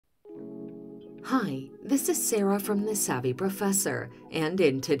Hi, this is Sarah from The Savvy Professor, and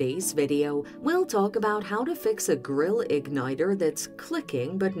in today's video, we'll talk about how to fix a grill igniter that's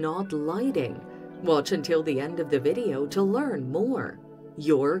clicking but not lighting. Watch until the end of the video to learn more.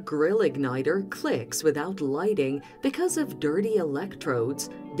 Your grill igniter clicks without lighting because of dirty electrodes,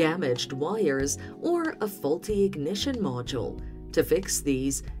 damaged wires, or a faulty ignition module. To fix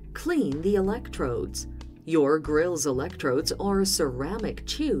these, clean the electrodes. Your grill's electrodes are ceramic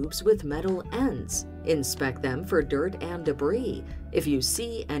tubes with metal ends. Inspect them for dirt and debris. If you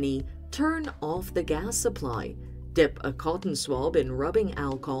see any, turn off the gas supply. Dip a cotton swab in rubbing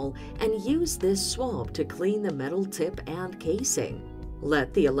alcohol and use this swab to clean the metal tip and casing.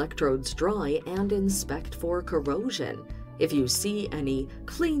 Let the electrodes dry and inspect for corrosion. If you see any,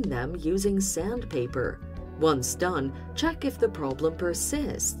 clean them using sandpaper. Once done, check if the problem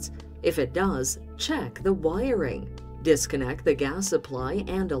persists. If it does, check the wiring. Disconnect the gas supply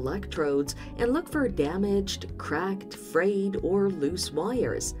and electrodes and look for damaged, cracked, frayed, or loose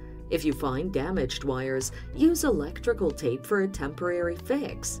wires. If you find damaged wires, use electrical tape for a temporary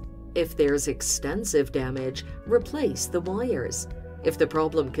fix. If there's extensive damage, replace the wires. If the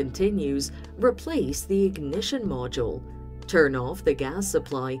problem continues, replace the ignition module. Turn off the gas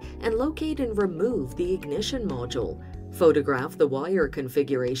supply and locate and remove the ignition module. Photograph the wire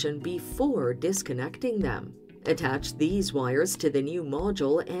configuration before disconnecting them. Attach these wires to the new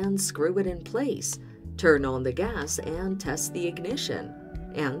module and screw it in place. Turn on the gas and test the ignition.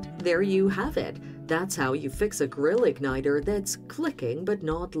 And there you have it. That's how you fix a grill igniter that's clicking but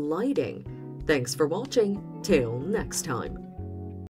not lighting. Thanks for watching. Till next time.